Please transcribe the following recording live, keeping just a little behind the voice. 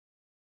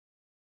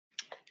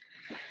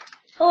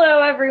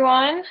Hello,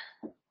 everyone.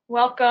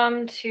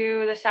 Welcome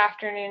to this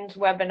afternoon's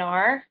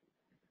webinar.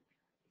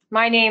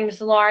 My name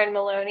is Lauren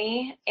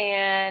Maloney,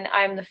 and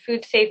I'm the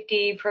Food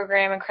Safety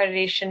Program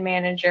Accreditation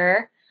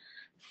Manager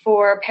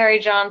for Perry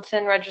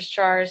Johnson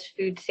Registrars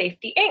Food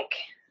Safety, Inc.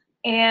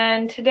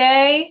 And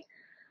today,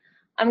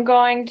 I'm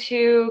going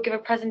to give a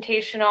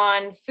presentation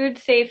on Food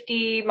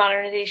Safety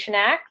Modernization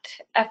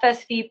Act,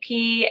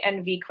 FSVP,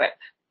 and VQIP.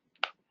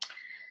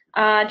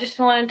 Just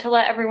wanted to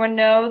let everyone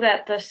know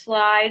that the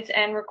slides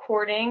and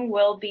recording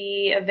will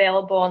be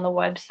available on the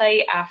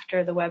website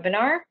after the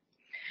webinar.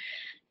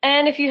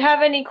 And if you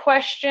have any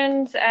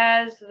questions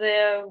as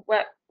the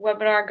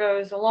webinar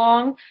goes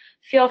along,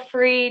 feel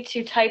free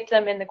to type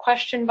them in the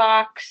question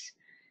box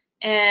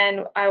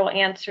and I will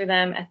answer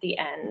them at the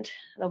end.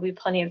 There'll be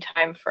plenty of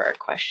time for a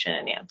question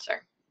and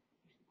answer.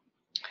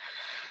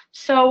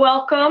 So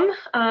welcome.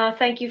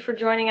 Thank you for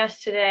joining us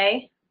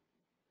today.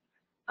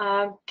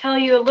 Tell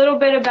you a little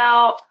bit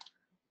about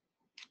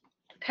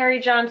Perry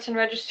Johnson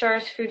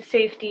Registrars Food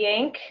Safety,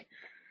 Inc.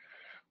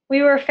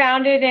 We were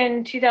founded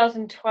in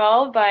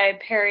 2012 by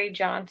Perry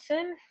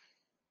Johnson.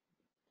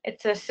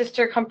 It's a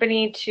sister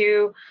company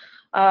to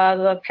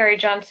the Perry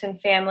Johnson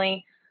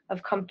family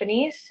of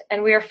companies,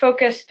 and we are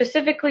focused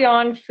specifically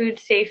on food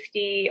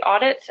safety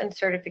audits and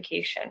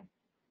certification.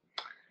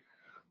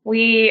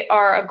 We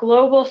are a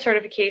global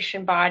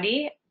certification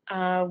body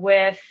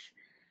with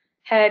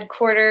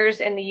headquarters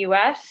in the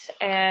U.S.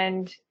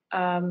 and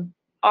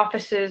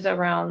offices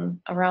around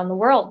the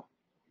world.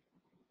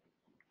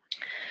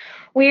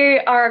 We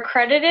are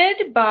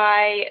accredited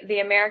by the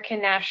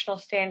American National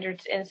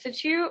Standards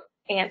Institute,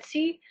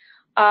 ANSI,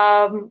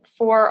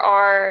 for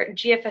our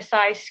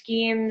GFSI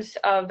schemes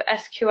of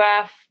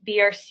SQF,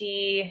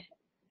 BRC,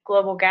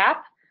 Global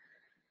GAP.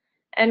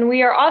 And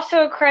we are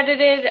also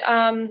accredited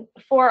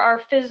for our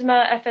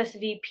FSMA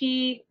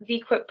FSVP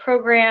VQIP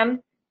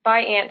program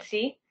by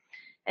ANSI.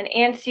 And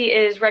ANSI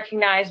is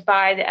recognized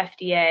by the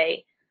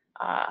FDA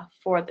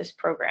for this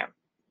program.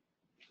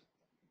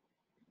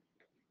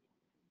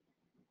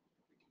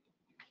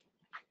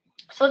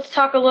 So let's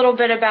talk a little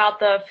bit about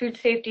the Food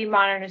Safety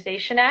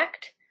Modernization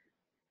Act.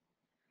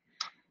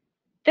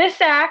 This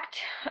act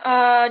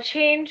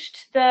changed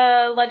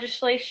the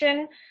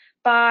legislation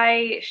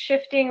by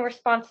shifting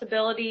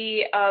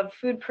responsibility of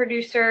food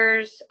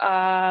producers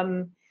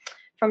from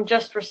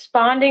just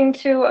responding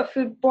to a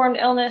foodborne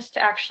illness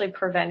to actually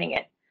preventing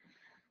it.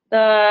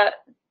 The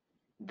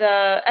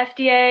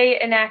FDA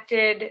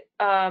enacted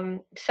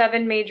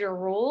 7 major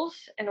rules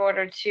in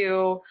order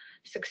to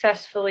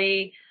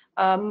successfully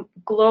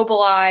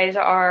globalize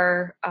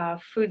our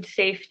food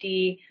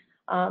safety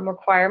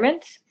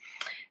requirements.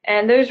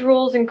 And those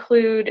rules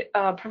include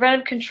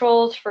preventive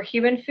controls for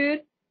human food,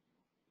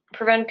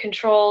 preventive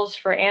controls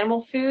for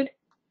animal food,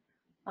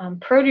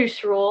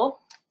 produce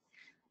rule,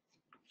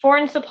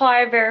 foreign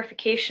supplier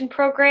verification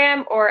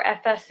program, or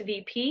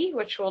FSVP,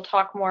 which we'll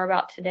talk more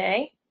about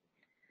today,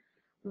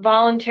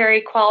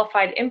 voluntary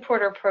qualified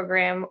importer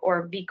program,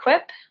 or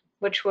VQIP,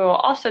 which we'll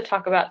also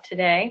talk about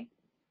today,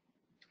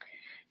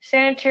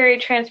 sanitary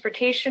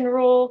transportation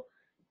rule,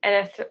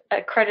 and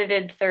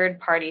accredited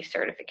third-party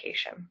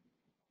certification.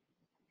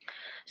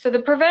 So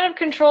the preventive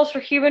controls for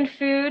human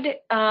food,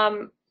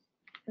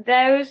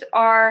 those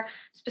are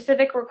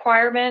specific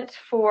requirements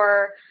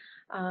for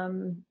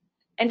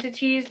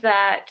entities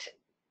that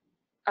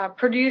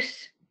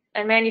produce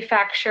and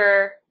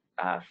manufacture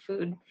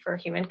food for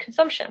human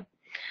consumption.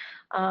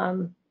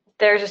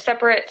 There's a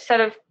separate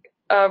set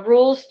of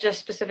rules just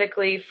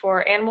specifically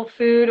for animal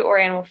food or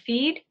animal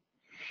feed.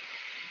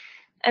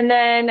 And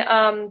then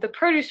the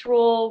produce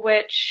rule,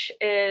 which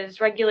is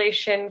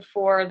regulation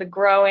for the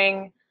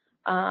growing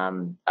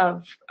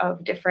of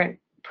different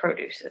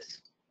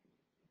produces.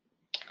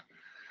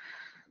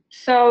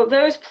 So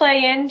those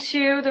play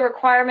into the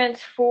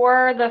requirements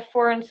for the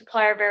foreign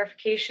supplier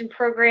verification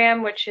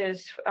program, which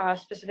is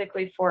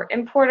specifically for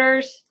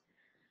importers,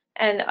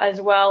 and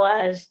as well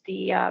as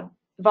the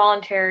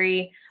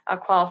voluntary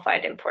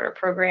qualified importer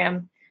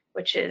program,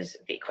 which is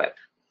VQIP.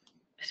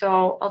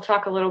 So I'll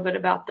talk a little bit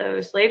about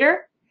those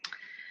later.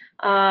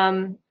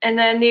 And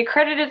then the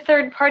accredited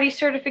third-party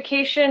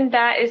certification,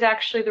 that is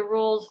actually the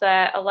rules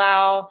that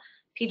allow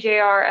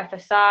PJR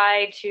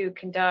FSI to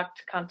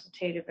conduct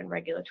consultative and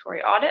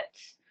regulatory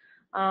audits.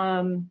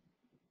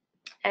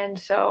 And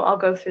so I'll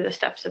go through the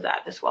steps of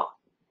that as well.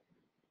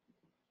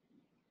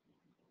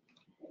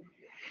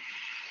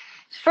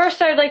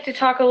 First, I'd like to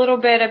talk a little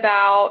bit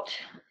about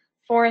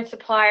Foreign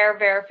Supplier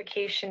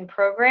Verification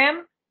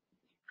Program,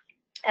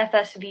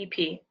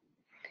 FSVP.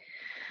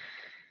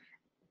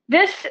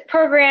 This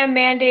program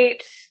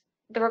mandates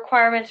the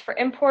requirements for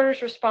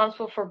importers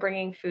responsible for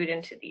bringing food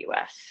into the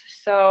U.S.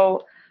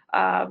 So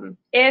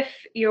if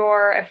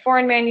you're a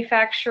foreign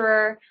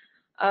manufacturer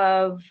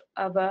of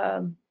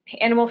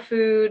animal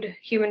food,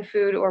 human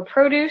food, or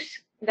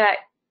produce, that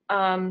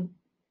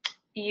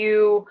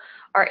you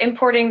are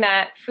importing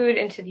that food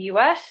into the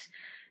U.S.,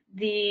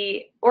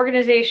 the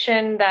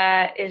organization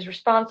that is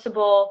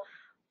responsible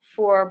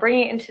for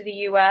bringing it into the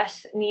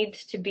U.S.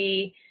 needs to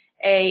be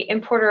an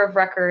importer of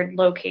record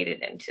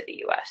located into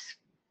the U.S.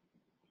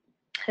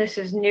 This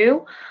is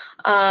new,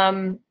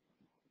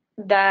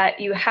 that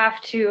you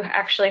have to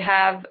actually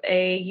have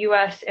a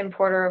U.S.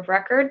 importer of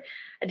record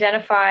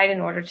identified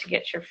in order to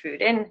get your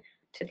food in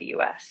to the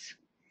U.S.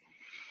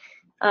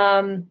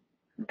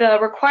 The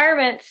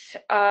requirements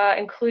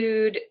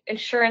include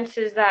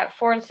assurances that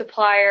foreign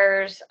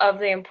suppliers of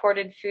the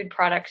imported food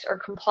products are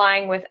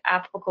complying with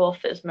applicable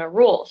FSMA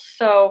rules.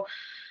 So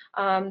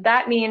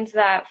that means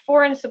that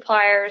foreign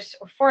suppliers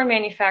or foreign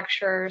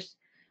manufacturers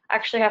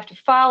actually have to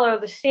follow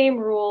the same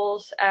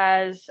rules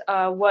as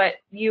what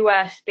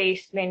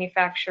US-based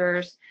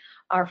manufacturers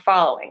are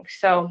following.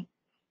 So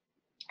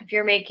if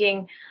you're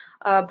making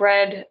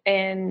bread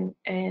in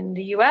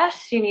the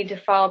US, you need to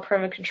follow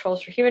permanent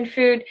controls for human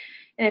food.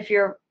 And if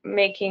you're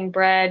making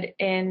bread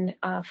in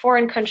a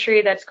foreign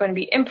country that's going to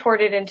be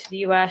imported into the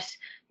US,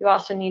 you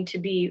also need to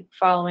be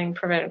following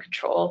preventive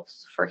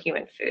controls for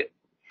human food.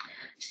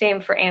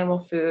 Same for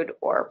animal food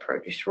or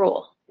produce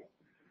rule.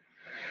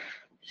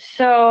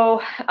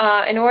 So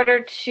in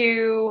order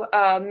to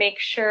make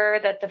sure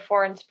that the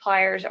foreign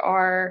suppliers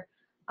are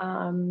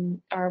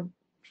following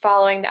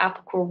the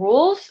applicable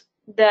rules,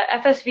 the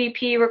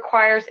FSVP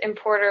requires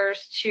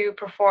importers to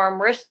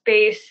perform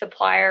risk-based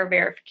supplier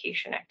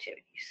verification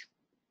activities.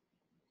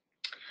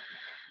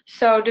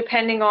 So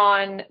depending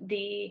on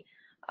the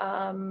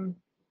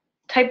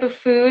type of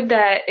food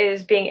that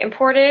is being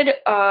imported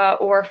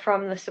or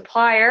from the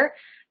supplier,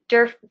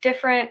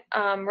 different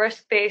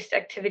risk-based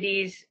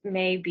activities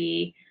may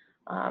be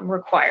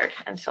required.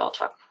 And so I'll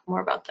talk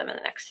more about them in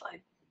the next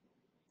slide.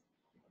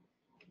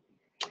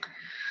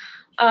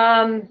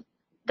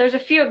 There's a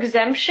few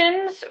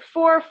exemptions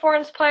for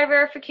foreign supply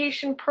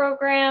verification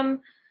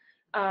program.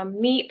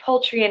 Meat,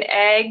 poultry, and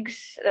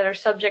eggs that are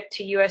subject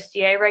to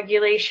USDA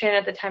regulation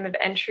at the time of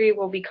entry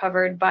will be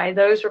covered by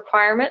those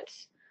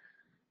requirements.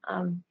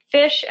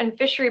 Fish and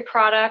fishery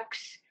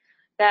products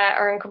that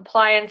are in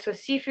compliance with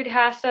seafood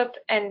HACCP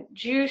and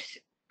juice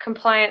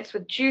compliance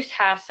with juice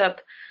HACCP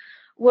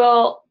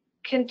will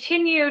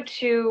continue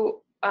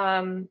to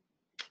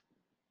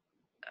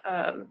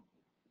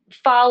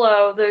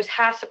follow those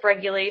HACCP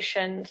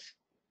regulations,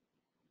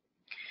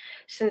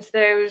 since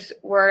those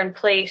were in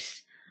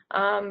place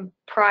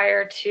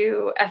prior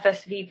to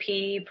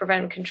FSVP,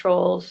 preventive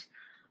controls,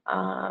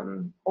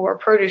 or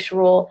produce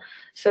rule.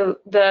 So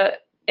the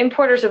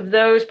importers of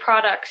those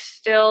products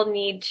still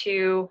need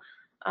to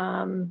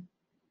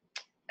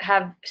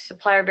have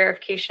supplier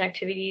verification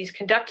activities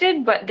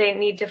conducted, but they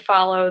need to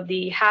follow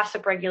the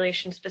HACCP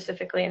regulation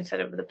specifically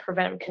instead of the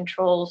preventive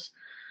controls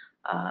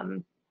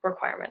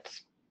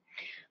requirements.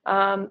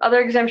 Other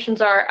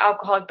exemptions are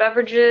alcoholic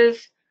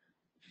beverages,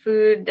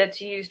 food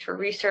that's used for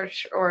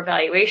research or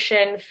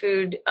evaluation,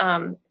 food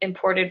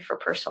imported for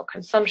personal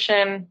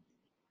consumption,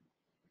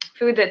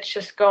 food that's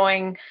just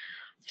going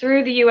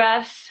through the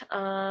US,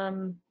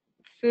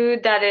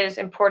 food that is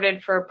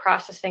imported for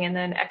processing and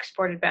then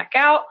exported back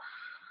out,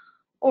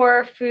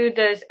 or food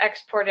that is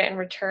exported and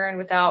returned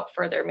without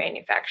further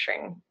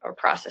manufacturing or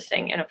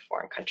processing in a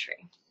foreign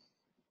country.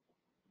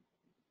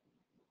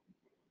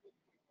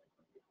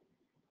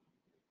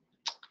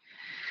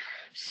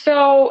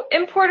 So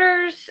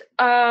importers,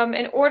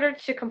 in order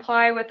to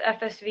comply with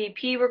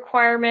FSVP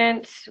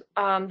requirements,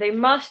 they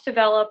must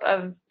develop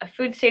a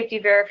food safety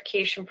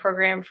verification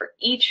program for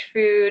each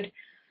food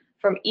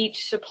from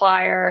each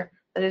supplier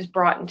that is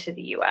brought into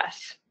the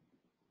US.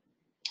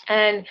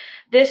 And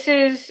this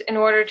is in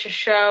order to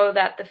show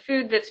that the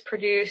food that's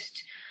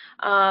produced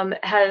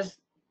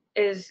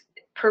is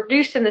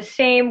produced in the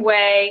same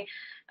way,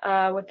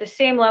 with the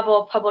same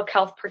level of public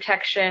health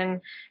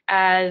protection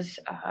as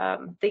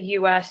the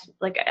US,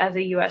 like as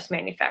a US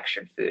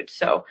manufactured food,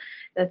 so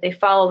that they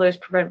follow those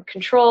preventive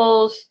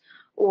controls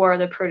or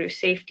the produce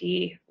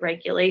safety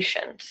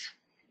regulations.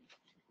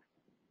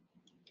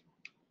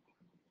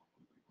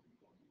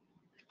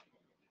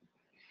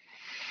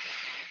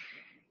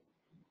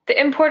 The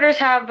importers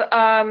have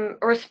a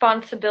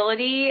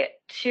responsibility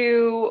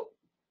to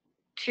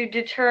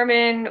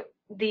determine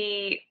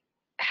the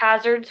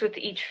hazards with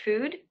each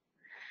food.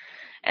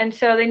 And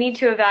so they need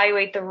to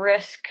evaluate the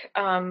risk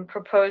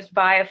proposed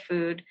by a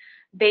food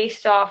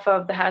based off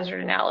of the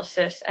hazard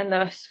analysis and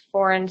the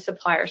foreign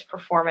supplier's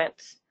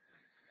performance.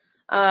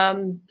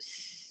 The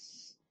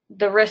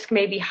risk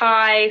may be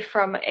high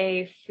from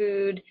a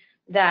food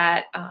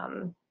that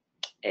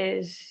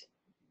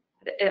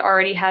it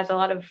already has a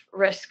lot of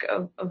risk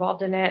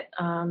involved in it,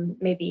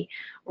 maybe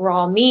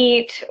raw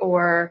meat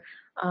or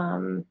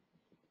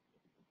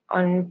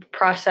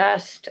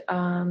unprocessed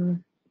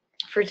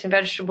fruits and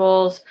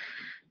vegetables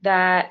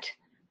that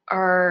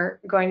are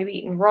going to be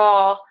eaten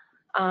raw.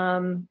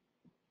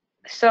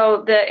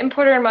 So the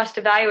importer must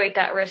evaluate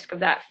that risk of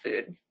that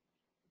food.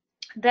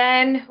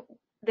 Then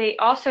they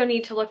also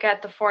need to look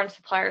at the foreign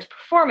supplier's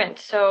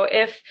performance. So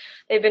if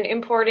they've been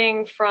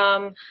importing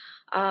from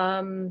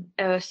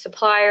a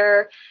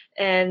supplier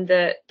and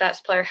that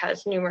supplier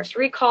has numerous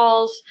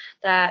recalls,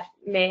 that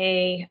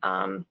may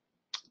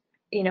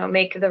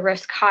make the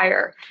risk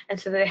higher, and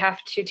so they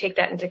have to take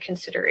that into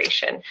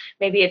consideration.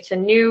 Maybe it's a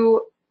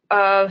new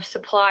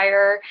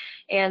supplier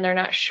and they're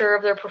not sure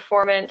of their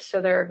performance,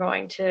 so they're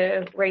going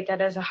to rate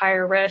that as a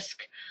higher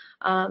risk,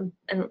 and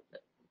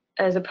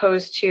as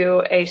opposed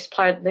to a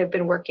supplier that they've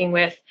been working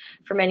with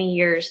for many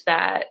years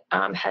that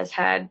has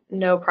had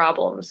no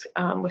problems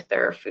with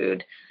their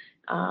food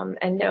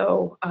and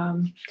no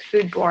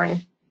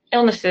foodborne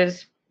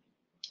illnesses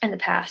in the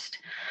past.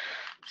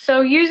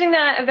 So using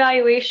that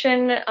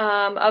evaluation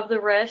of the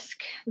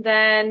risk,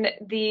 then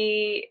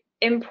the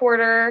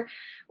importer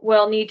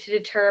will need to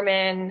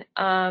determine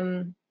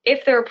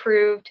if they're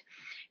approved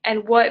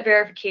and what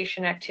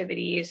verification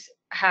activities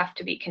have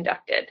to be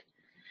conducted.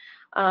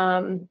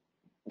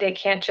 They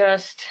can't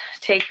just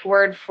take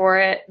word for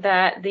it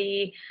that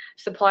the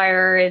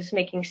supplier is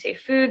making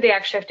safe food. They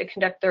actually have to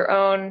conduct their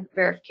own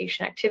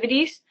verification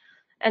activities,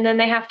 and then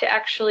they have to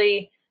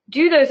actually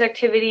do those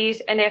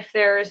activities, and if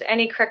there's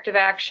any corrective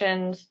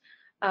actions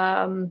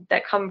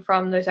that come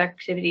from those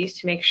activities,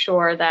 to make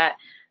sure that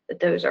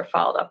those are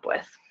followed up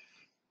with.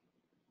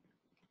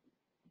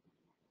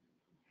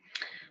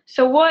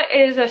 So what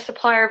is a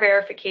supplier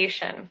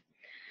verification?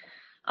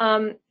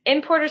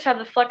 Importers have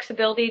the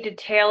flexibility to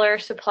tailor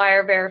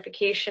supplier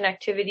verification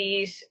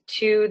activities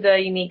to the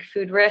unique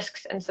food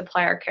risks and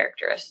supplier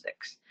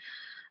characteristics.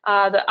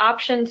 The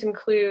options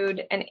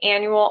include an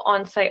annual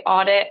on-site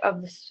audit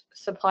of the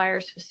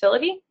supplier's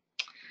facility,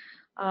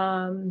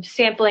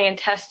 sampling and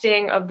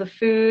testing of the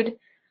food,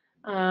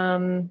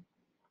 or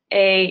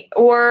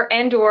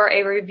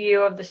a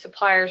review of the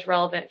supplier's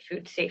relevant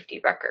food safety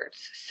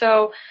records.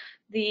 So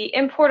the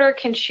importer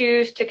can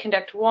choose to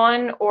conduct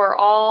one or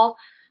all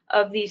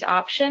of these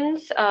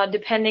options,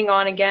 depending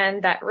on,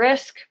 again, that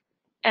risk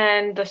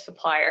and the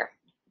supplier.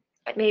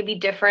 It may be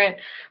different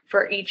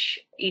for each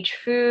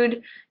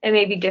food. It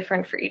may be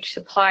different for each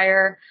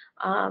supplier,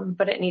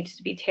 but it needs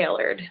to be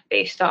tailored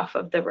based off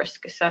of the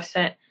risk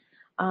assessment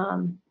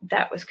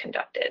that was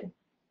conducted.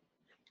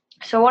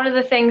 So one of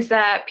the things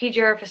that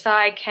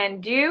PGRFSI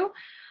can do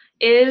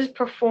is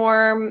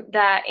perform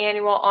that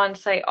annual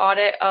on-site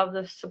audit of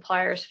the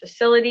supplier's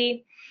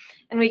facility,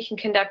 and we can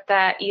conduct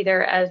that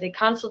either as a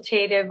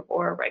consultative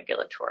or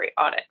regulatory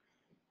audit.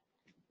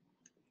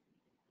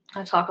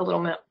 I'll talk a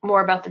little bit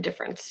more about the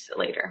difference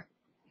later.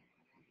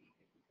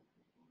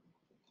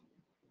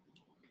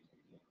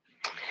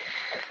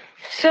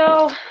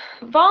 So,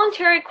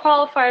 Voluntary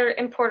Qualifier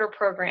Importer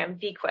Program,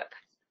 VQIP.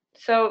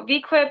 So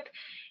VQIP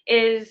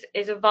is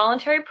a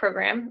voluntary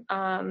program.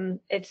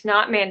 It's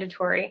not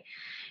mandatory,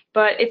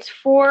 but it's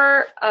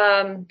for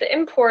the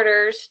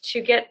importers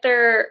to get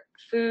their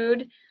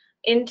food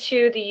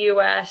into the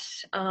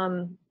U.S. At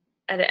an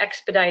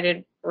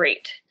expedited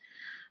rate.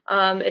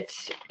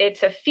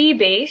 It's a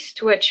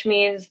fee-based, which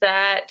means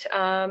that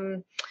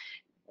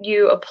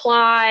you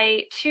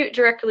apply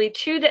directly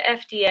to the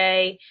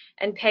FDA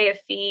and pay a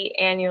fee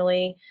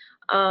annually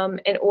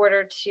in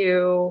order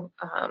to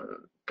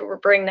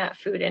bring that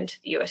food into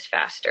the U.S.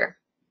 faster.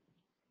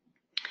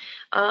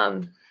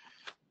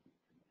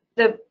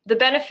 The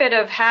benefit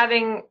of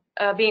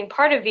being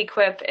part of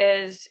VQIP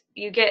is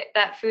you get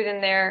that food in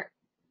there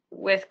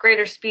with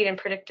greater speed and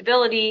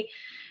predictability,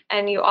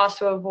 and you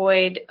also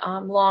avoid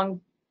long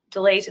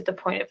delays at the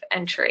point of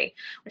entry,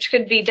 which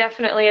could be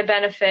definitely a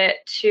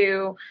benefit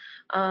to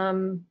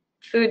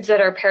foods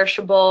that are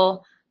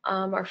perishable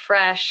or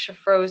fresh,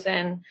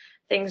 frozen,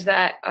 things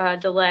that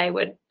delay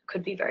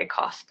could be very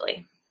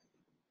costly.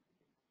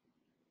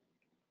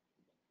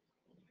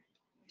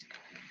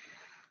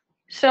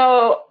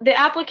 So the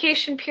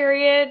application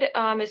period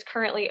is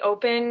currently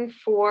open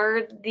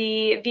for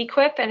the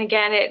VQIP, and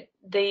again,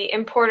 the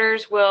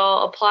importers will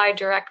apply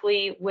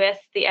directly with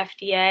the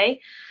FDA.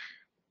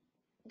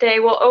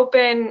 They will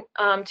open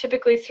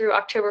typically through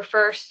October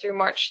 1st through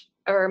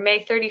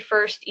May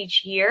 31st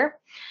each year.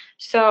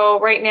 So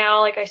right now,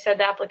 like I said,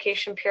 the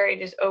application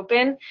period is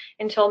open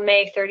until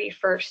May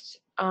 31st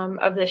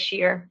of this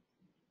year.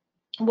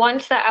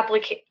 Once that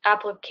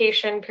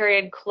application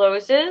period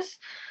closes,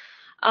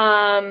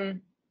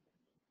 the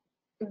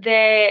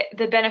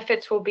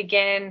benefits will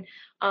begin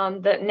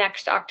the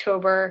next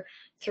October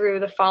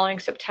through the following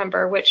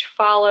September, which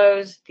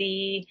follows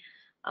the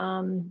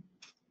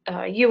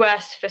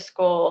U.S.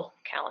 fiscal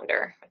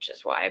calendar, which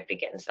is why it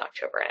begins in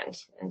October,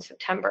 ends in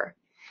September.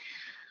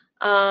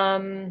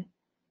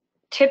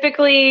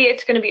 Typically,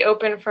 it's going to be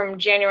open from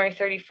January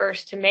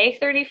 31st to May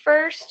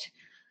 31st,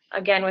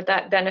 again with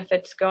that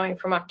benefits going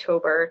from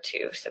October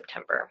to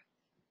September.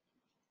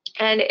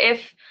 And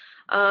if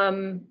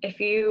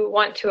you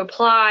want to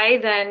apply,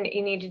 then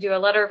you need to do a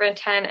letter of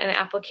intent and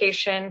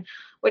application,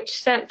 which is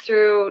sent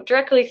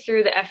directly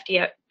through the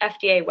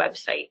FDA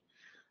website.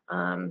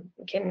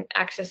 You can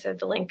access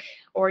the link,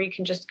 or you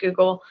can just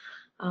Google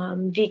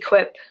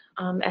VQIP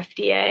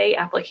FDA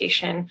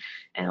application,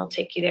 and it'll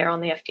take you there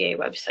on the FDA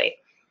website.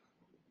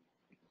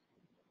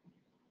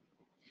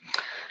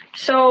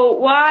 So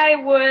why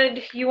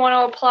would you want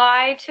to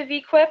apply to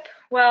VQIP?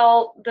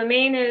 Well, the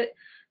main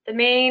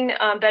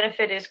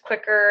benefit is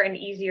quicker and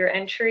easier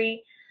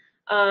entry.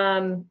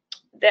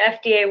 the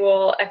FDA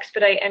will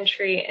expedite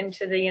entry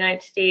into the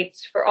United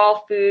States for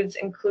all foods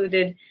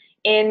included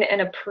in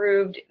an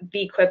approved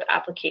VQIP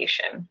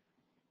application.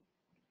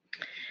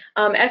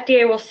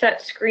 FDA will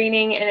set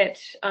screening in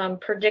its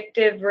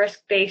predictive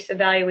risk-based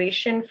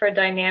evaluation for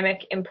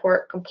dynamic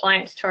import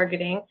compliance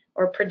targeting,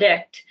 or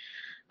PREDICT,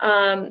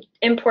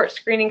 import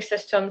screening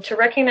system to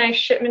recognize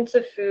shipments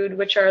of food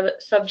which are the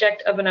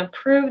subject of an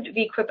approved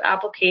VQIP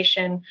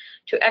application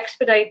to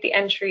expedite the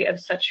entry of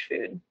such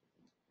food.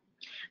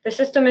 The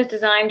system is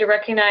designed to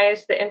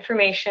recognize the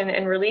information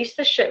and release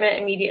the shipment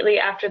immediately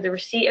after the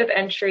receipt of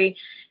entry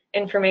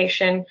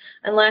information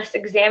unless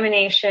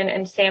examination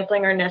and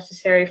sampling are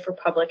necessary for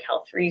public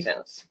health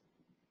reasons.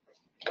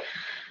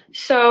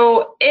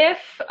 So if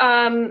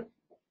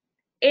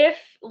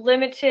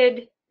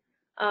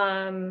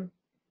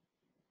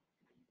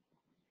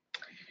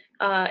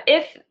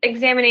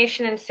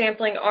examination and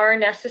sampling are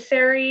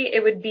necessary,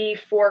 it would be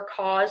for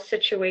cause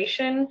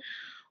situation,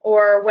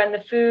 or when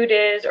the food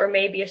is or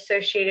may be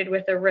associated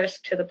with a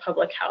risk to the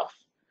public health.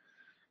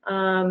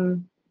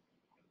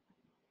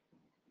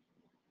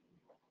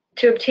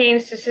 To obtain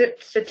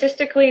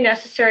statistically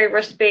necessary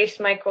risk-based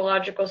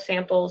microbiological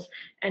samples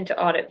and to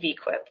audit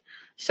VQIP.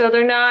 So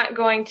they're not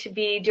going to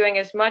be doing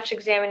as much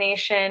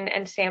examination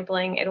and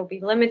sampling. It'll be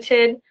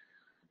limited.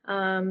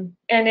 And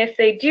if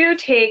they do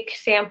take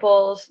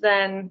samples,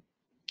 then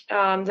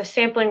the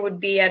sampling would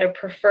be at a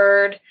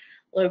preferred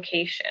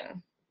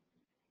location.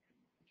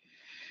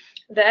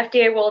 The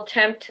FDA will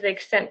attempt to the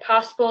extent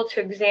possible to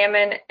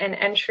examine an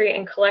entry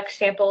and collect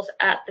samples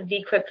at the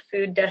VQIP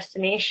food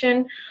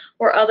destination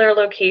or other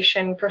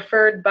location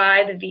preferred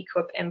by the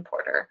VQIP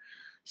importer.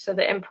 So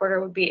the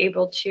importer would be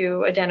able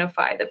to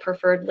identify the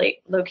preferred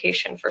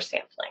location for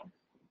sampling.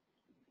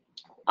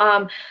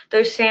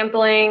 Those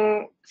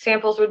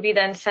samples would be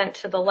then sent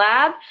to the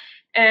lab,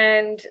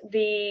 and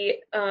the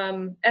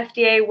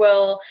FDA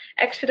will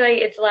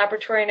expedite its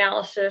laboratory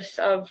analysis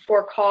of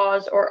for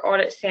cause or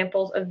audit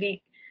samples of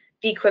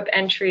VQIP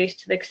entries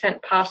to the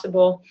extent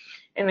possible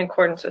in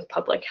accordance with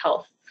public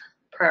health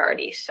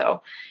priorities.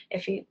 So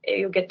if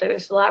you'll get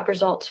those lab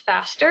results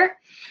faster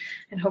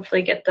and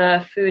hopefully get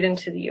the food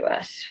into the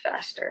US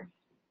faster.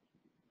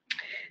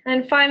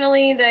 And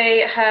finally,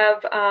 they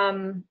have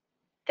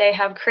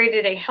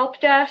created a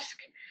help desk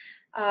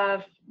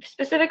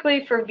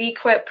specifically for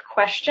VQIP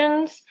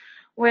questions,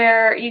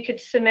 where you could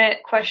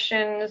submit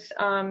questions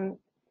to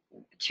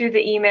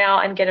the email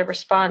and get a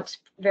response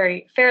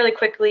fairly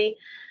quickly.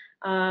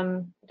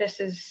 This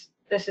is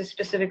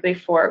specifically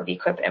for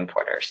VQIP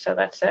importers, so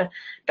that's a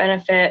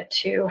benefit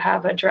to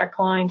have a direct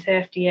line to the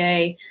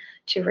FDA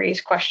to raise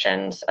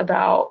questions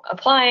about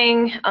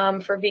applying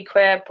for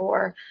VQIP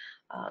or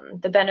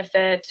the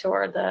benefits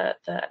or the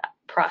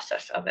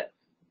process of it.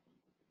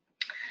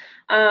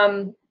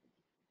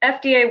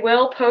 FDA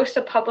will post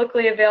a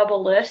publicly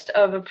available list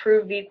of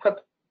approved VQIP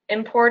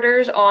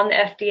importers on the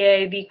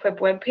FDA VQIP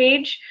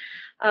webpage.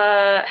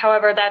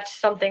 However, that's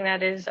something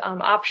that is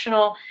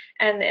optional,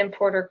 and the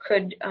importer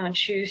could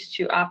choose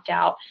to opt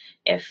out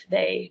if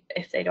they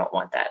don't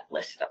want that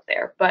listed up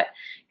there. But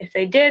if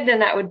they did, then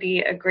that would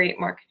be a great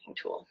marketing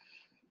tool.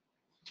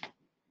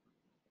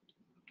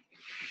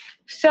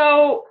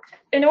 So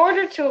in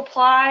order to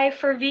apply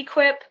for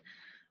VQIP,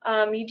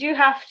 you do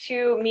have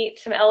to meet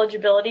some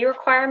eligibility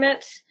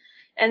requirements,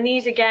 and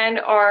these again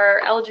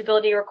are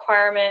eligibility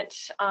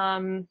requirements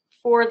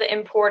for the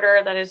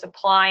importer that is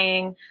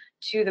applying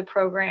to the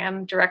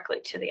program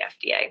directly to the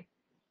FDA.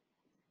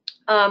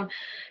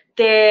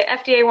 The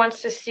FDA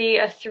wants to see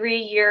a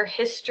 3-year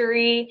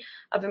history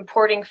of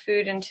importing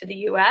food into the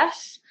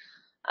US.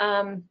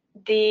 You'll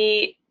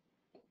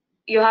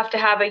have to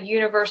have a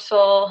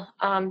universal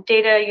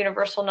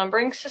universal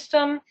numbering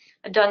system,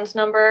 a DUNS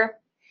number.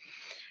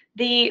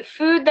 The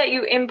food that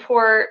you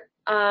import,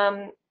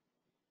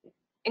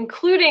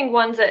 including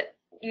ones that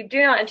you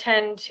do not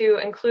intend to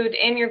include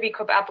in your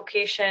VQIP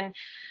application,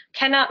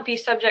 cannot be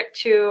subject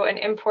to an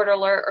import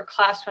alert or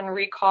class 1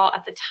 recall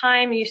at the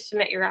time you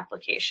submit your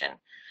application.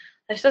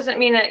 This doesn't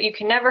mean that you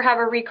can never have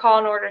a recall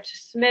in order to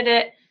submit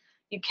it.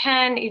 You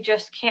can, you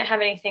just can't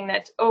have anything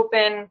that's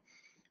open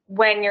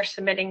when you're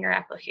submitting your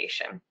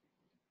application.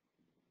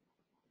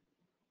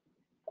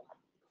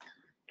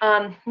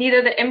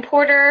 Neither the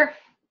importer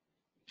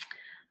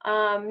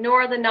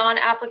nor the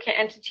non-applicant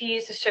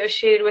entities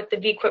associated with the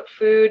VQIP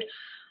food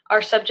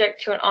are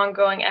subject to an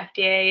ongoing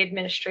FDA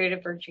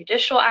administrative or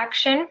judicial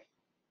action.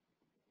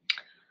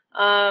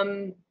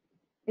 In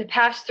the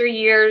past 3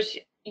 years,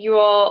 you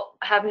all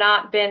have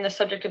not been the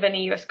subject of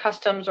any U.S.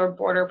 Customs or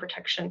Border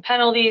Protection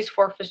penalties,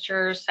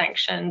 forfeitures,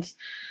 sanctions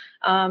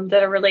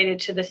that are related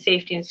to the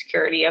safety and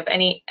security of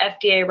any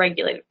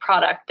FDA-regulated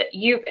product that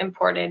you've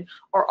imported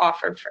or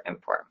offered for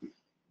import.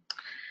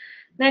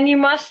 Then you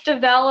must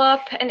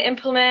develop and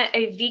implement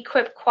a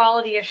VQIP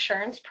quality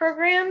assurance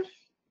program.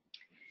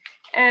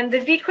 And the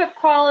VQIP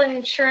quality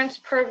assurance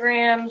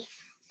program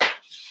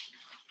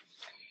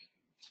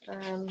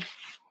let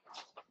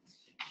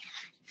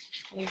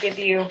me give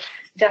you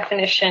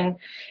definition,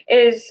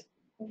 is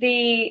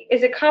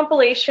is a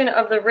compilation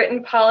of the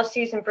written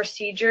policies and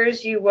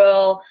procedures you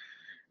will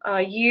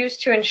use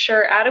to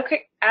ensure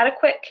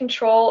adequate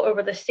control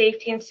over the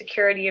safety and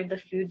security of the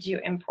foods you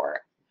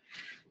import.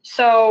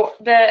 So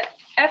the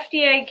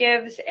FDA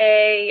gives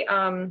a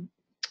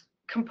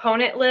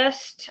component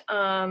list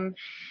on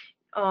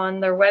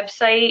their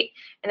website,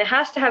 and it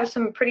has to have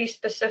some pretty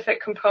specific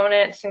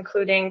components,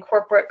 including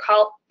corporate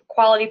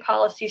quality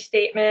policy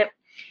statement,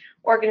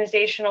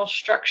 organizational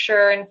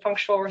structure and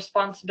functional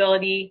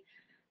responsibility,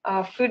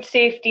 food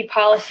safety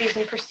policies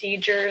and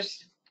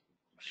procedures,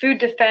 food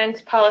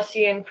defense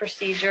policy and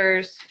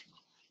procedures,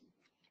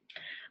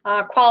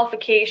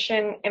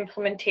 qualification,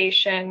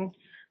 implementation,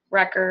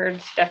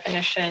 records,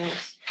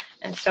 definitions,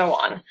 and so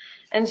on.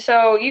 And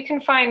so you can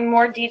find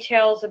more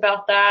details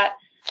about that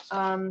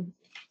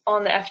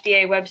on the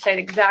FDA website,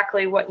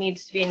 exactly what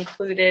needs to be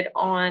included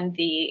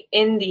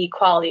in the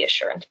quality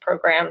assurance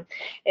program.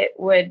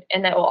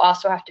 And that will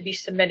also have to be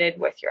submitted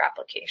with your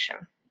application.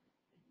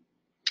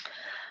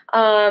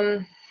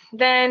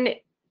 Then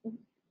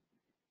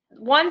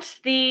once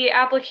the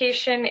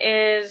application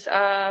is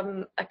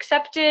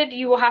accepted,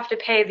 you will have to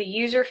pay the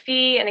user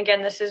fee. And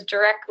again, this is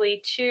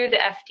directly to the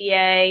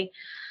FDA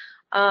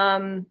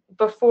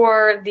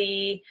before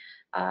the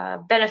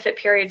benefit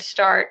period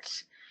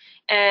starts.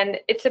 And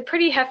it's a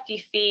pretty hefty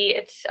fee.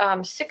 It's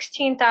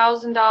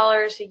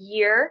 $16,000 a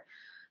year,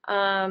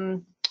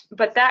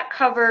 but that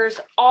covers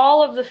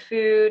all of the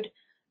food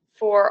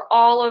for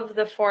all of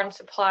the foreign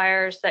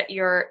suppliers that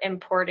you're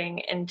importing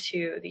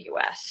into the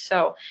US.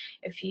 So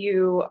if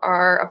you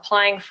are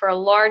applying for a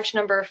large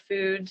number of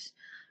foods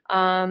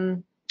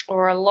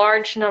or a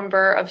large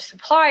number of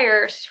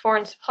suppliers,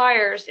 foreign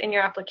suppliers in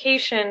your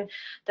application,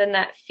 then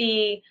that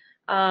fee,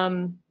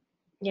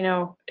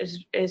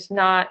 is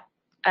not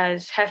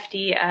as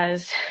hefty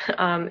as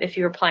if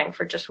you're applying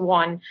for just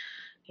one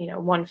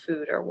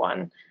food or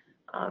one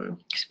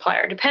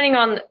supplier, depending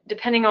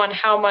on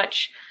how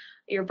much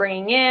you're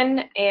bringing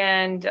in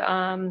and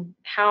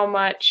how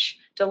much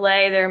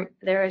delay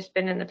there has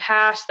been in the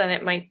past. Then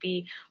it might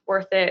be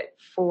worth it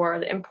for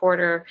the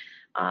importer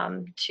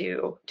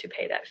to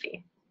pay that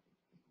fee.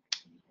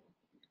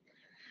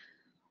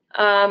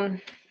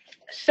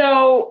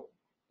 So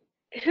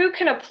who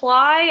can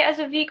apply as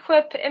a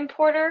VQIP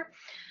importer?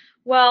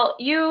 Well,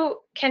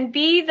 you can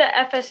be the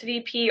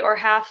FSVP or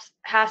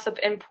HACCP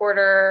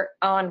importer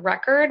on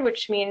record,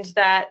 which means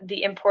that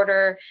the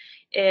importer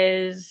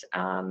is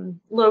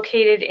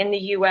located in the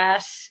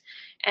US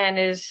and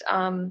is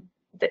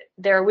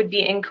there would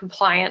be in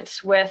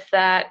compliance with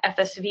that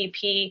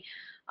FSVP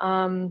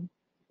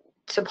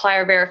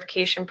supplier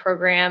verification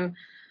program,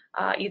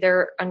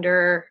 either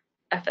under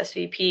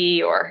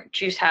FSVP or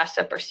juice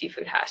HACCP or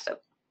seafood HACCP.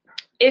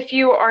 If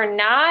you are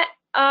not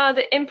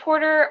the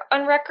importer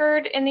on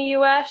record in the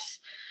US,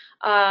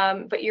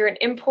 but you're an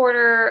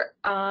importer,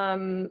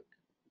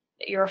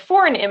 you're a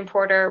foreign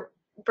importer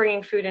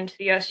bringing food into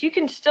the US, you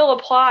can still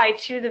apply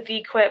to the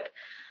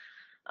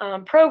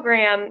VQIP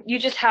program. You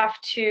just have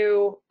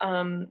to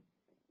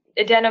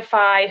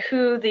identify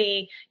who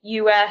the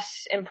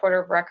US importer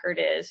of record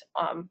is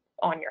on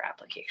your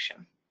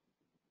application.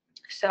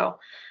 So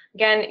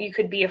again, you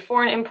could be a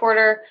foreign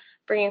importer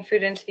bringing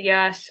food into the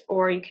US,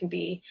 or you can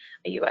be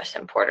a US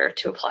importer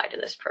to apply to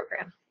this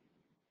program.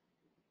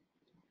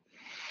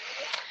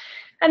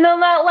 And then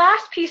that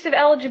last piece of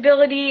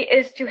eligibility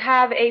is to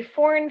have a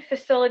foreign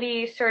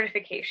facility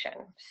certification.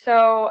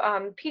 So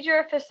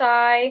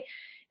PGRFSI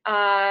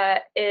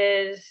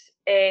is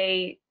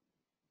a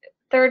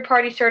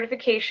third-party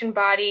certification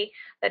body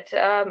that's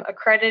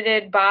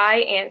accredited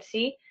by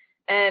ANSI,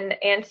 and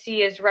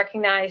ANSI is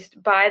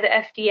recognized by the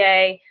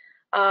FDA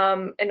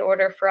in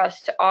order for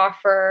us to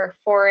offer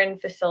foreign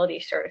facility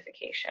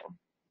certification.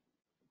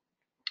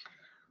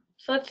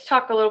 So let's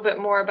talk a little bit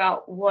more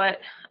about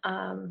what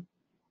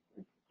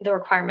the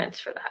requirements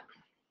for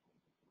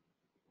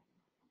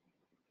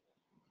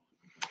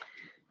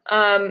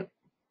that.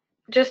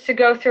 Just to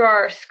go through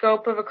our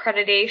scope of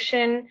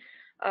accreditation,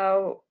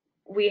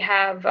 we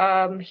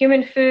have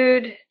human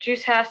food,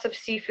 juice HACCP,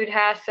 seafood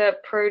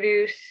HACCP,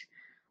 produce,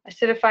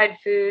 acidified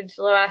foods,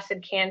 low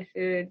acid canned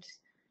foods,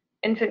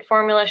 infant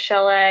formula,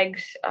 shell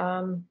eggs,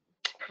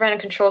 preventive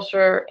controls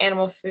for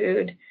animal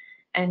food,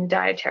 and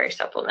dietary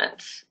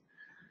supplements.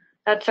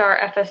 That's our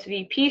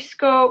FSVP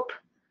scope,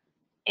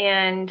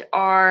 and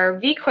our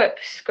VQIP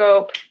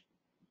scope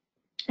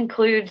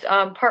includes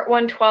Part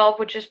 112,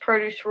 which is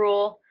produce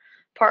rule,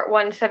 Part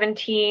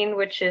 117,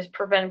 which is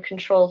preventive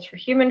controls for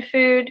human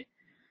food,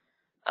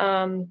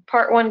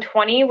 Part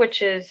 120,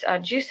 which is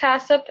juice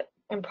HACCP,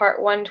 and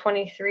Part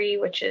 123,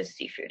 which is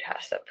seafood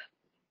HACCP.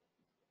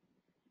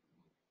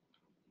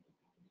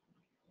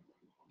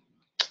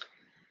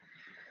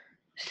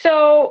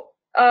 So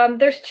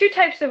there's two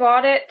types of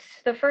audits.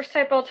 The first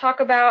type I'll talk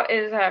about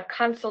is a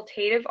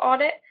consultative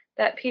audit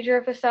that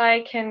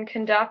PGRFSI can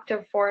conduct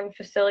of foreign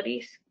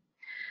facilities.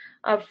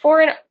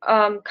 Foreign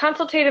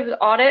consultative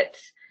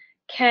audits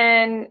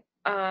can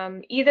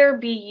either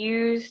be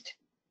used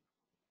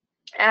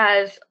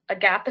as a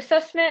gap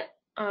assessment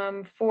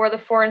for the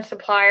foreign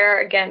supplier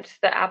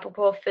against the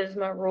applicable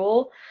FSMA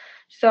rule.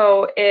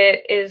 So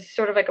it is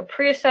sort of like a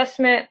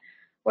pre-assessment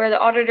where the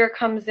auditor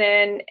comes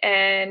in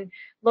and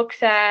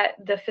looks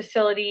at the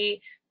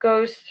facility,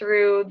 goes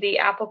through the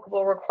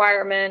applicable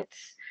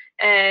requirements,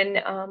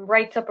 and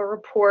writes up a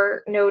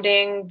report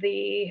noting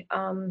the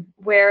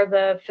where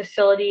the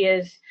facility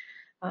is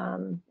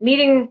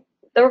meeting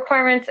the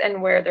requirements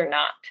and where they're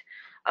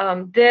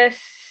not. This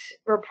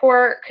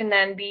report can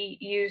then be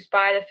used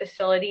by the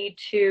facility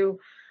to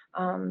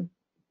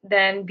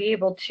then be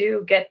able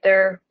to get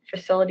their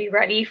facility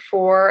ready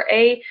for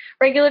a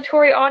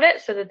regulatory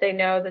audit so that they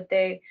know that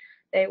they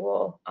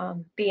will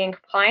be in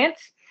compliance.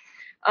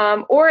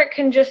 Or it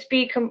can just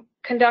be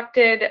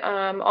conducted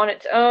on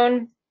its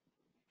own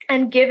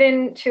and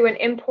given to an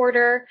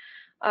importer,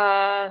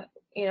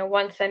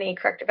 once any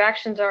corrective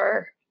actions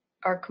are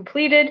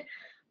completed,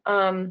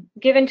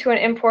 given to an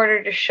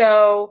importer to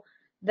show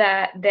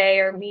that they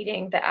are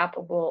meeting the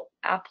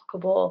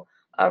applicable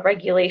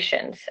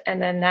regulations,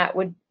 and then that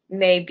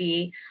may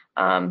be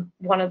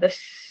one of the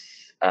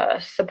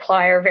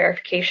supplier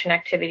verification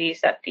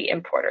activities that the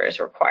importer is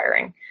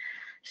requiring.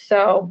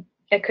 So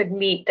it could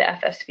meet the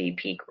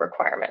FSVP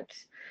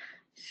requirements.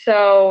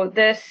 So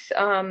this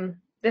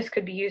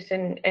could be used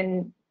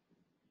in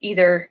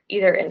either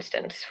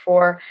instance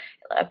for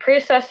a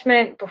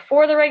pre-assessment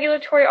before the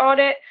regulatory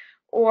audit,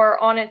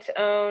 or on its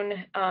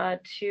own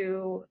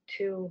to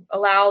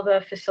allow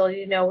the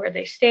facility to know where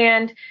they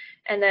stand,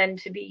 and then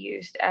to be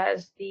used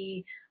as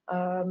the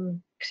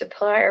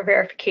supplier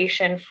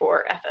verification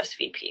for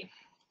FSVP.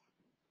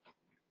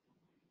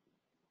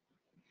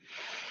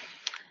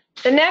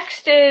 The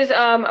next is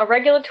a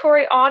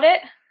regulatory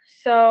audit.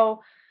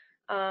 So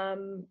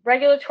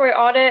regulatory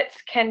audits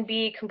can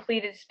be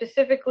completed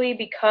specifically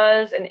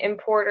because an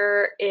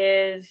importer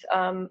is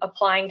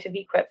applying to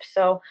VQIP.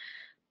 So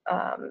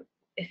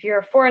if you're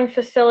a foreign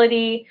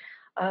facility,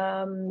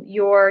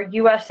 your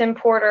US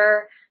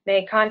importer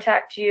may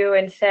contact you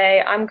and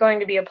say, I'm going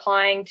to be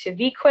applying to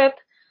VQIP.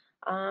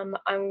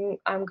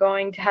 I'm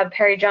going to have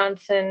Perry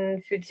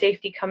Johnson Food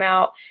Safety come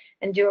out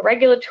and do a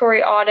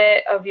regulatory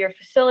audit of your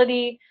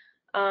facility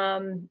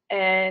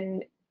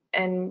and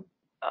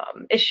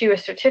issue a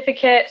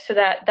certificate so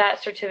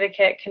that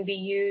certificate can be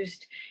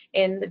used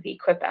in the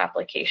VQIP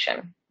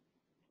application.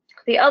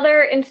 The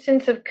other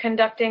instance of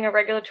conducting a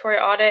regulatory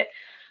audit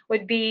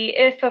would be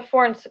if a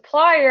foreign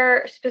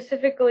supplier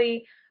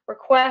specifically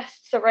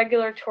requests a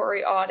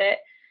regulatory audit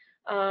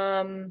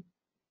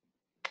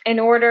in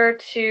order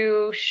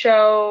to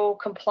show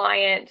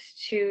compliance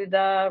to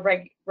the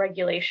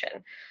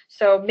regulation.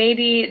 So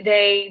maybe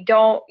they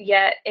don't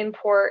yet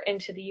import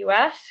into the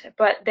US,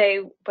 but they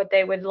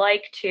would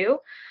like to.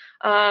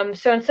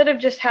 So instead of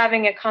just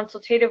having a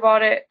consultative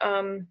audit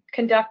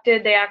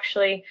conducted, they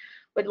actually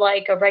would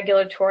like a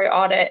regulatory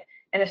audit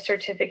and a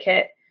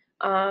certificate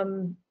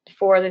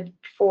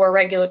for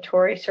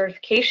regulatory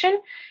certification.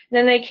 And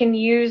then they can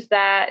use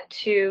that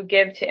to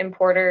give to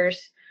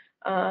importers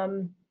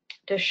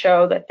to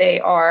show that they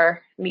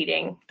are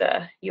meeting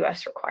the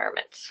US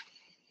requirements.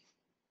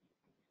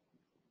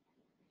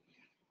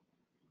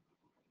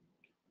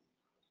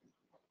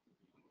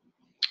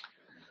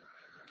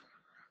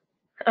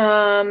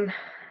 I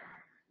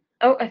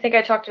think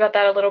I talked about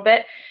that a little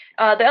bit.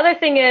 The other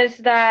thing is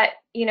that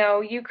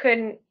you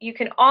can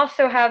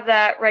also have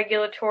that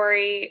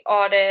regulatory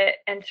audit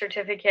and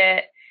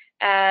certificate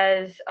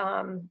as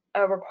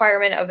a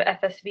requirement of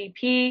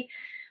FSVP,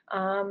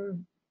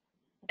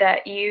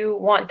 that you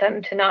want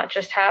them to not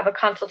just have a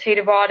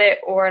consultative audit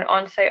or an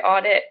on-site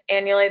audit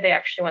annually. They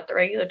actually want the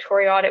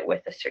regulatory audit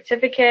with the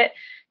certificate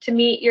to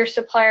meet your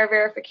supplier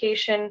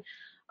verification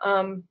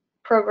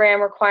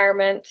program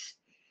requirements,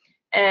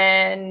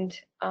 and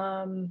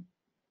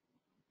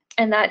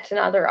that's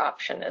another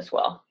option as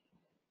well.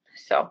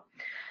 So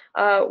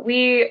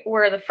we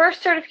were the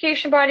first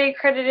certification body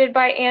accredited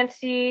by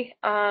ANSI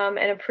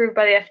and approved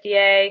by the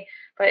FDA,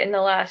 but in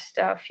the last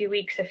few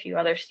weeks, a few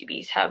other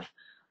CBs have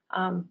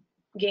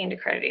gained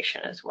accreditation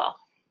as well.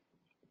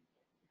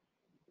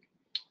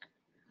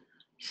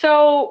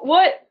 So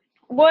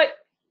what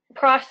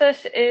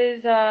process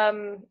is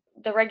the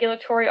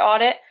regulatory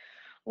audit?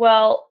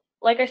 Well,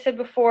 like I said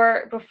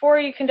before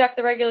you conduct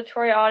the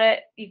regulatory audit,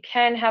 you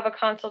can have a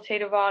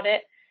consultative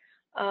audit.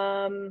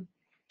 The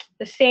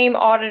same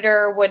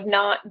auditor would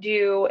not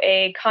do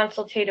a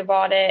consultative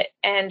audit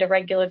and a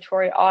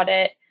regulatory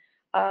audit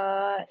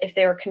if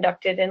they were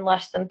conducted in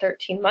less than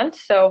 13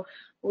 months. So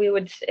we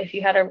would, if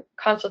you had a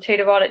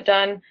consultative audit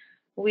done,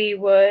 we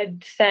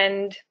would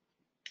send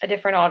a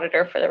different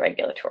auditor for the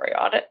regulatory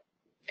audit.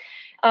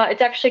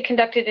 It's actually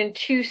conducted in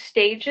 2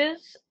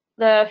 stages.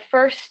 The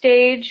first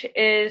stage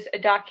is a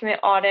document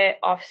audit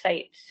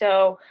off-site.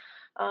 So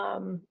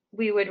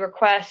we would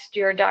request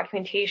your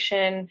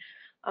documentation,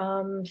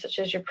 such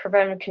as your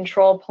preventive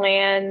control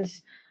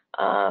plans,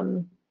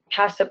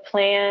 HACCP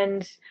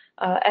plans,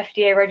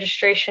 FDA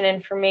registration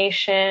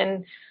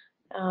information,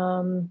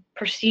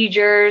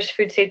 procedures,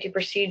 food safety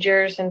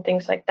procedures, and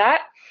things like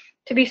that,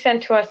 to be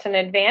sent to us in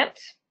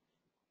advance.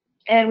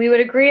 And we would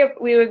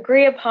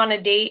agree upon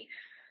a date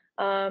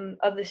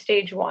of the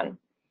stage 1.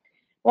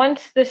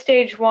 Once the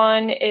stage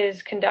 1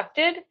 is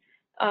conducted,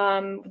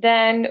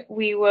 then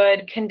we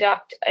would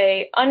conduct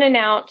a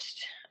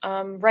unannounced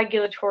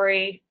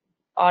regulatory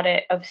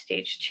audit of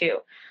stage 2.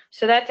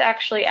 So that's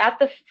actually at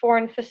the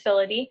foreign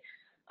facility,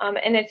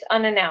 and it's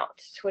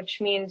unannounced, which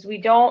means we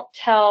don't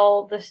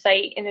tell the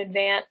site in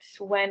advance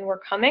when we're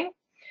coming.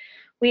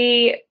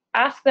 We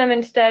ask them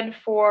instead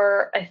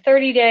for a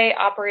 30-day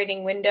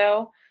operating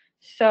window.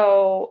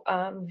 So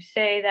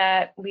say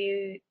that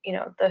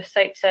the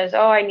site says,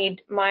 oh, I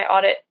need my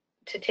audit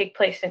to take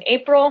place in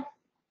April.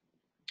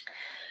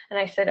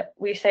 And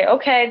we say,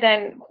 okay,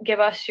 then give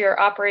us your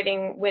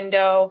operating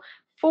window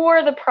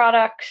for the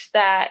products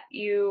that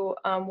you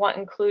want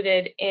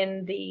included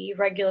in the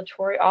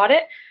regulatory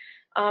audit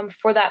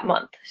for that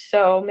month.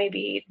 So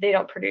maybe they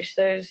don't produce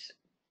those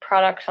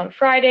products on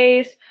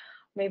Fridays.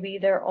 Maybe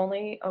they're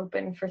only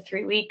open for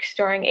 3 weeks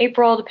during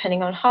April,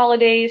 depending on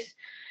holidays.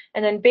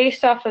 And then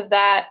based off of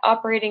that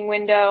operating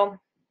window,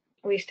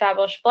 we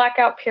establish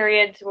blackout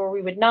periods where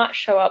we would not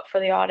show up for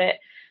the audit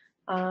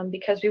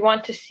because we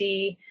want to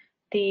see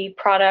the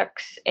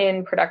products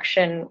in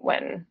production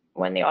when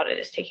the audit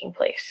is taking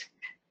place.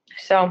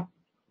 So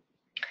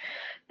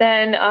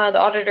then the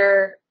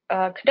auditor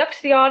conducts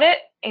the audit,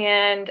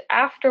 and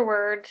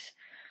afterwards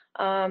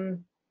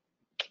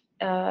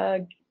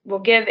we'll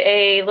give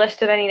a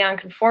list of any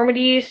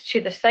nonconformities to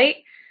the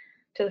site,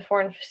 to the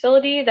foreign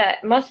facility,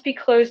 that must be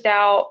closed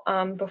out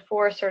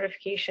before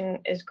certification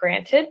is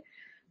granted.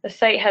 The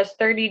site has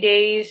 30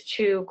 days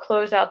to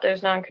close out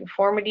those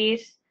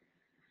nonconformities,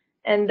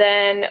 and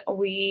then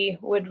we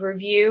would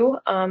review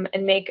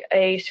and make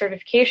a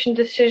certification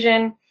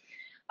decision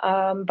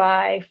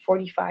by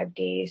 45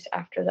 days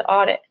after the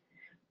audit.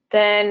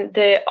 Then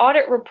the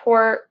audit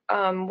report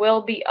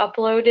will be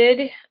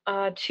uploaded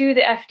to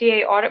the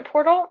FDA audit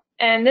portal,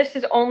 and this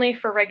is only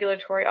for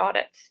regulatory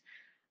audits.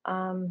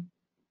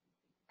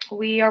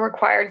 We are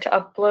required to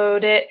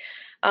upload it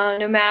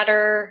no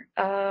matter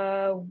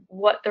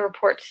what the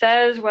report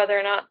says, whether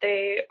or not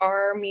they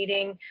are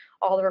meeting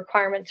all the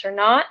requirements or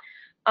not.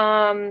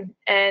 And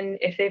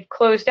if they've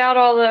closed out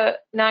all the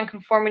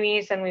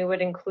nonconformities, then we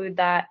would include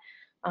that,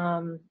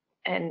 and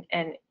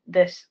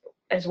this,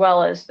 as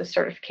well as the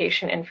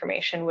certification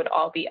information, would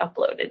all be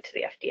uploaded to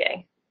the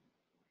FDA.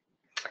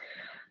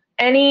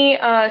 Any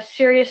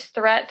serious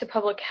threat to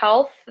public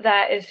health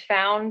that is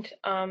found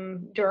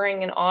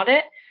during an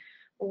audit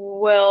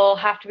will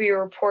have to be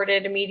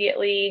reported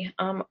immediately.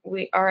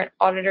 Our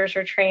auditors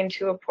are trained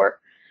to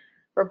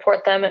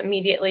report them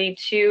immediately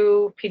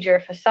to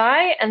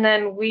PGRFSI, and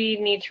then we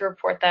need to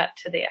report that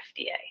to the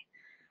FDA.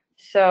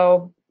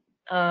 So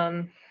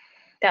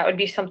that would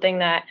be something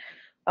that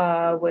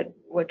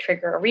would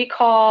trigger a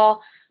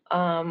recall,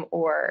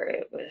 or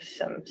it was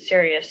some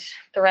serious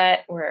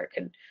threat where it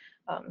could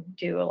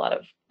do a lot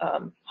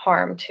of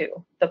harm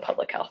to the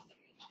public health.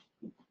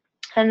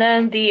 And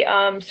then the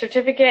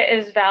certificate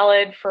is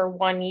valid for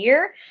 1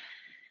 year.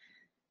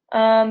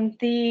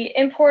 The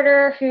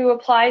importer who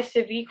applies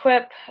to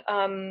VQIP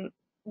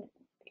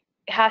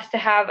has to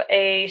have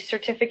a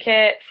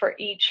certificate for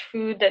each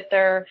food that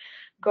they're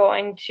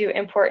going to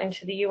import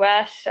into the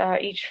US,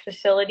 each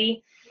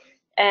facility.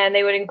 And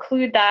they would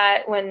include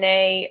that when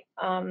they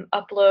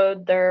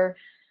upload their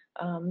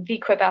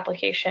VQIP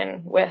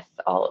application with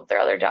all of their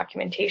other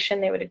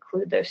documentation. They would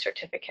include those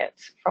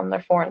certificates from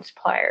their foreign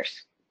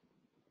suppliers.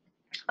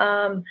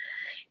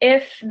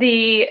 If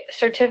the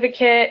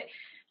certificate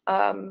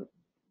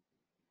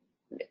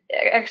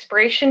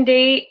expiration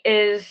date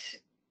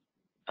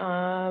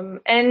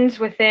ends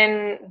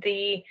within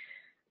the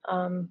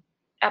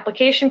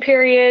application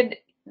period,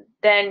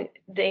 then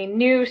the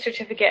new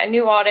certificate, a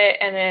new audit,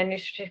 and a new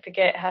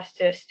certificate has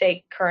to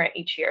stay current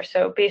each year.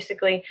 So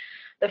basically,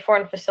 the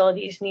foreign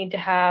facilities need to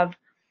have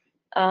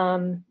a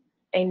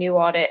new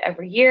audit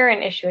every year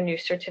and issue a new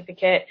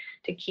certificate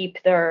to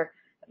keep their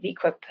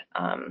VQIP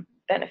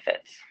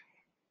benefits.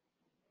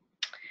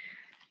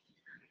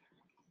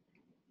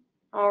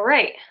 All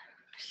right,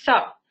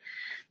 so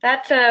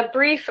that's a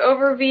brief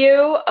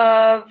overview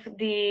of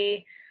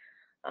the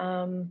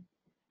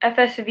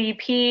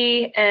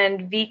FSVP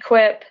and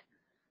VQIP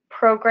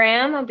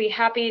program. I'll be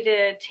happy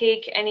to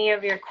take any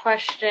of your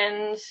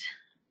questions.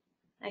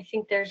 I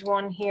think there's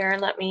one here.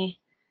 Let me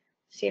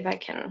see if I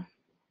can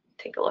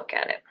take a look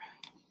at it.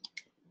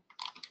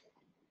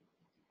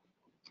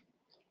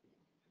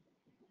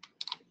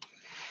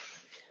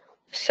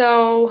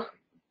 So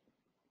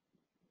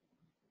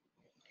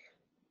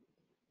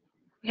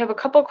we have a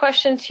couple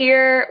questions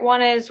here.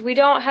 One is, we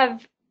don't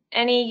have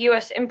any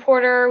US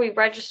importer. We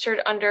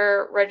registered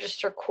under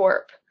Register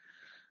Corp.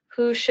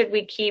 Who should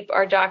we keep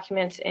our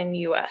documents in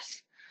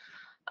US?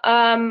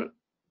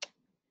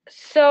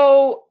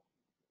 So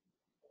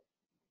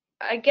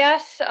I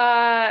guess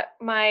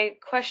my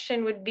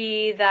question would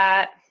be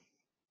that,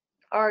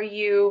 are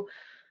you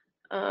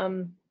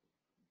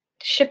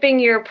shipping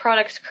your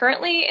products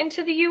currently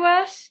into the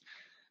US?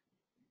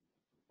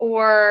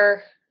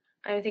 Or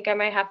I think I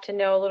might have to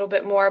know a little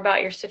bit more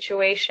about your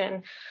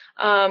situation,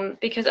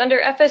 because under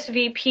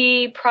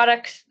FSVP,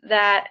 products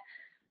that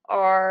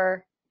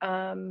are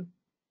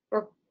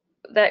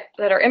that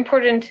are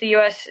imported into the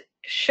U.S.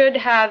 should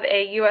have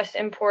a U.S.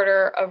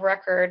 importer of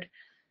record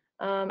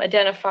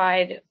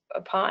identified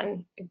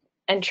upon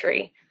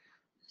entry.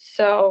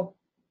 So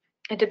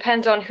it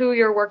depends on who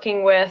you're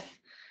working with,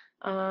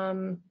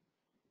 who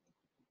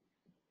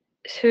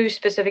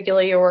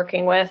specifically you're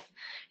working with,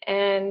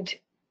 and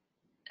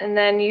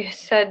then you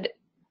said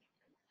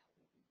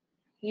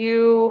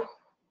you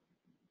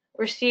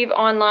receive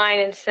online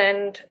and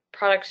send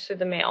products through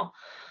the mail.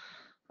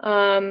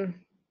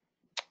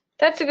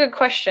 That's a good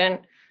question.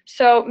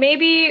 So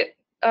maybe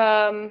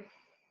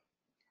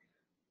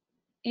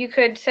you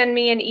could send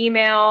me an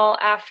email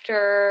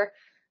after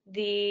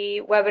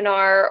the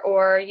webinar,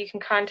 or you can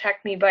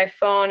contact me by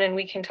phone and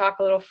we can talk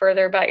a little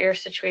further about your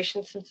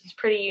situation since it's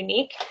pretty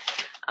unique.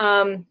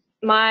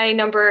 My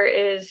number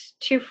is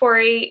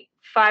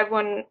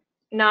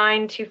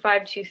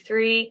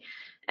 248-519-2523,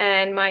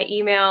 and my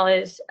email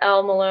is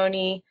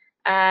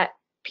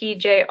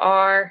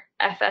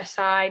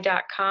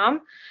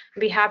lmaloney@pjrfsi.com. I'd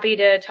be happy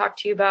to talk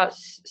to you about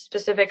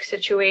specific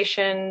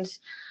situations,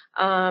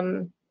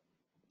 you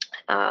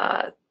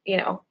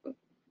know,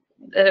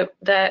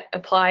 that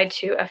apply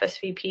to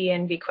FSVP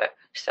and VQIP.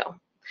 So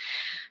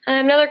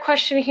another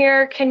question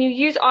here, can you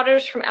use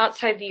auditors from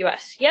outside the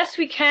US? Yes,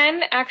 we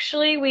can.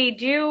 Actually, we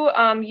do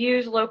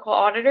use local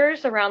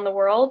auditors around the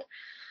world.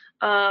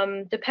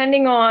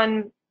 Depending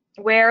on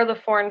where the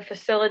foreign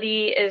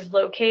facility is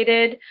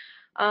located,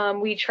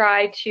 we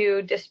try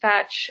to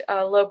dispatch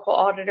a local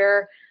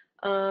auditor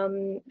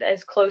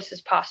as close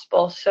as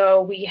possible.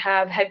 So we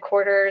have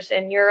headquarters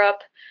in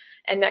Europe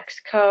and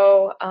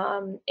Mexico,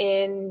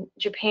 in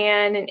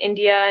Japan and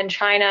India and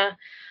China.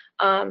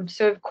 So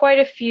we have quite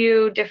a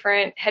few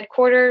different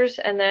headquarters,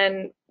 and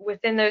then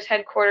within those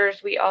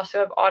headquarters we also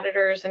have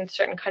auditors in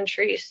certain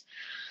countries.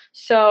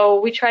 So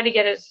we try to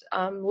get as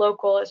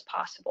local as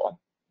possible.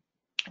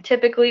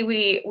 Typically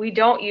we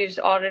don't use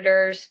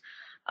auditors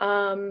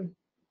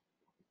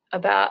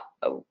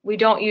we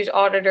don't use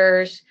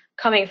auditors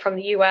coming from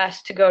the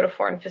US to go to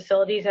foreign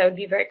facilities. That would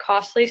be very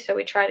costly, so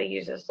we try to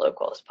use as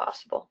local as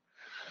possible.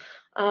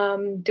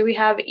 Do we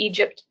have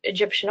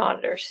Egyptian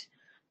auditors?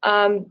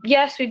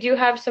 Yes, we do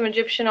have some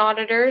Egyptian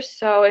auditors.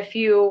 So if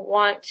you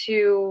want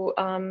to,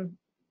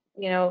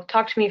 you know,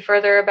 talk to me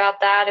further about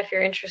that, if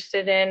you're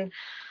interested in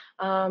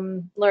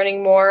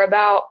learning more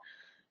about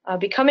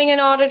becoming an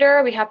auditor,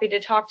 I'd be happy to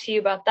talk to you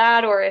about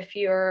that. Or if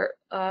you're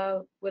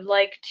would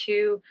like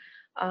to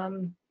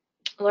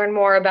learn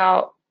more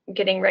about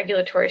getting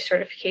regulatory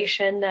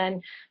certification,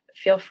 then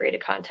feel free to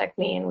contact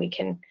me and we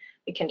can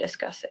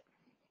discuss it.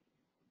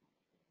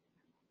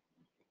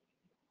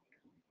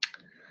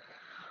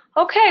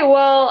 Okay,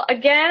 well,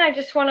 again, I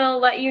just want to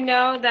let you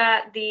know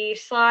that the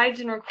slides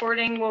and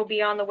recording will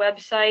be on the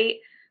website.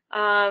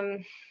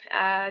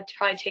 It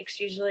probably takes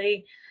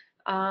usually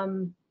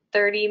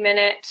 30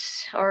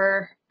 minutes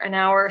or an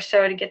hour or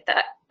so to get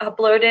that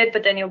uploaded,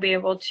 but then you'll be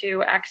able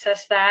to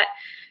access that.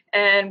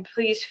 And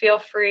please feel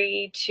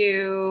free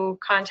to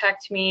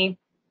contact me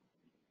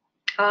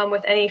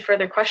with any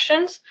further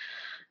questions.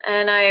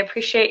 And I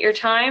appreciate your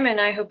time,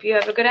 and I hope you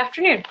have a good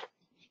afternoon.